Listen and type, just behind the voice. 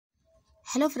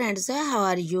Hello friends, how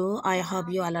are you? I hope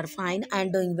you all are fine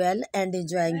and doing well and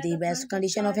enjoying the best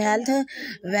condition of health.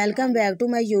 Welcome back to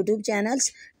my YouTube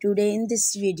channels. Today in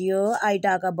this video, I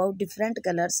talk about different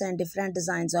colors and different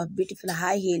designs of beautiful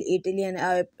high heel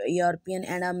Italian, European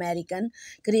and American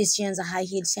Christians high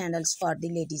heel sandals for the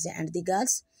ladies and the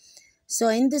girls. So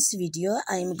in this video,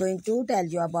 I am going to tell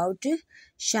you about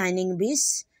shining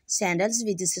beads sandals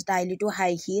with style to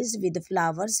high heels with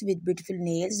flowers with beautiful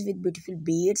nails with beautiful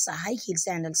beads high heel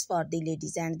sandals for the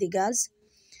ladies and the girls.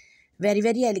 Very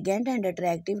elegant and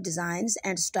attractive designs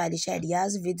and stylish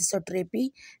ideas with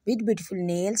sotrepy with beautiful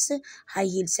nails high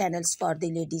heel sandals for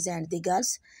the ladies and the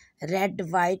girls. Red,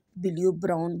 white, blue,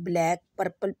 brown, black,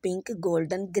 purple, pink,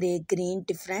 golden, grey, green,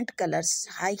 different colors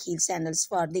high heel sandals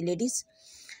for the ladies.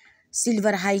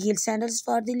 Silver high heel sandals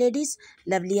for the ladies,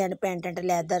 lovely and patent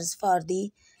leathers for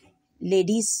the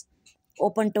ladies,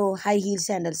 open toe high heel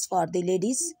sandals for the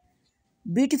ladies,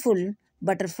 beautiful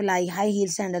butterfly high heel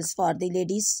sandals for the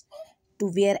ladies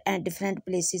to wear at different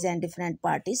places and different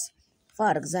parties,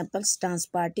 for example dance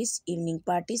parties, evening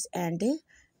parties and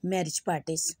marriage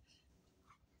parties.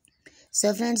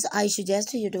 So friends, I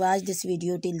suggest you to watch this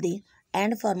video till the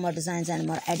end for more designs and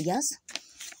more ideas.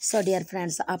 So dear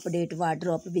friends, update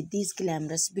wardrobe with these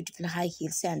glamorous beautiful high heel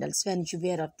sandals. When you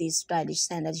wear of these stylish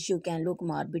sandals, you can look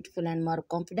more beautiful and more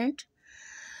confident.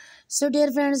 So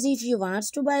dear friends, if you want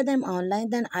to buy them online,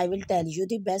 then I will tell you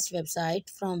the best website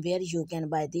from where you can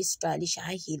buy these stylish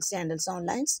high heel sandals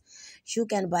online. You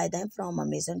can buy them from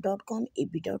amazon.com,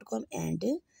 eb.com and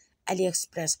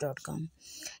aliexpress.com.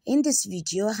 In this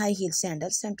video, high heel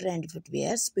sandals and trendy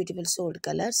footwears, beautiful sold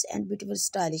colors and beautiful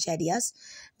stylish ideas,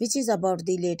 which is about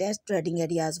the latest trending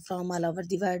ideas from all over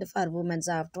the world for women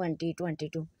of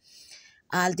 2022.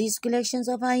 All these collections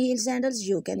of high heel sandals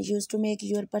you can use to make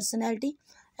your personality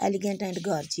elegant and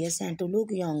gorgeous and to look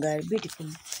younger, beautiful.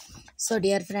 So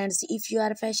dear friends, if you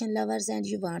are fashion lovers and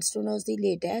you want to know the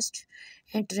latest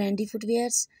and trendy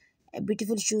footwears,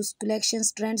 beautiful shoes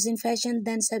collections, trends in fashion,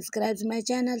 then subscribe to my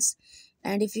channels.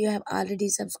 And if you have already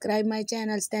subscribed my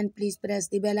channels, then please press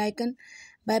the bell icon.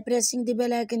 By pressing the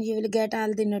bell icon, you will get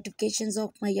all the notifications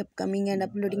of my upcoming and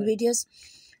uploading videos.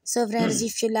 So friends,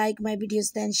 if you like my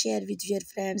videos, then share with your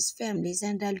friends, families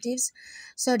and relatives.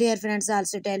 So dear friends,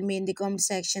 also tell me in the comment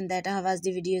section that how was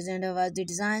the videos and how was the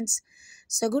designs.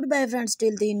 So goodbye friends,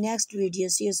 till the next video.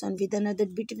 See you soon with another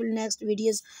beautiful next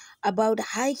videos about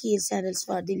high heel sandals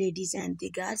for the ladies and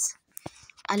the girls.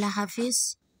 Allah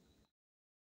Hafiz.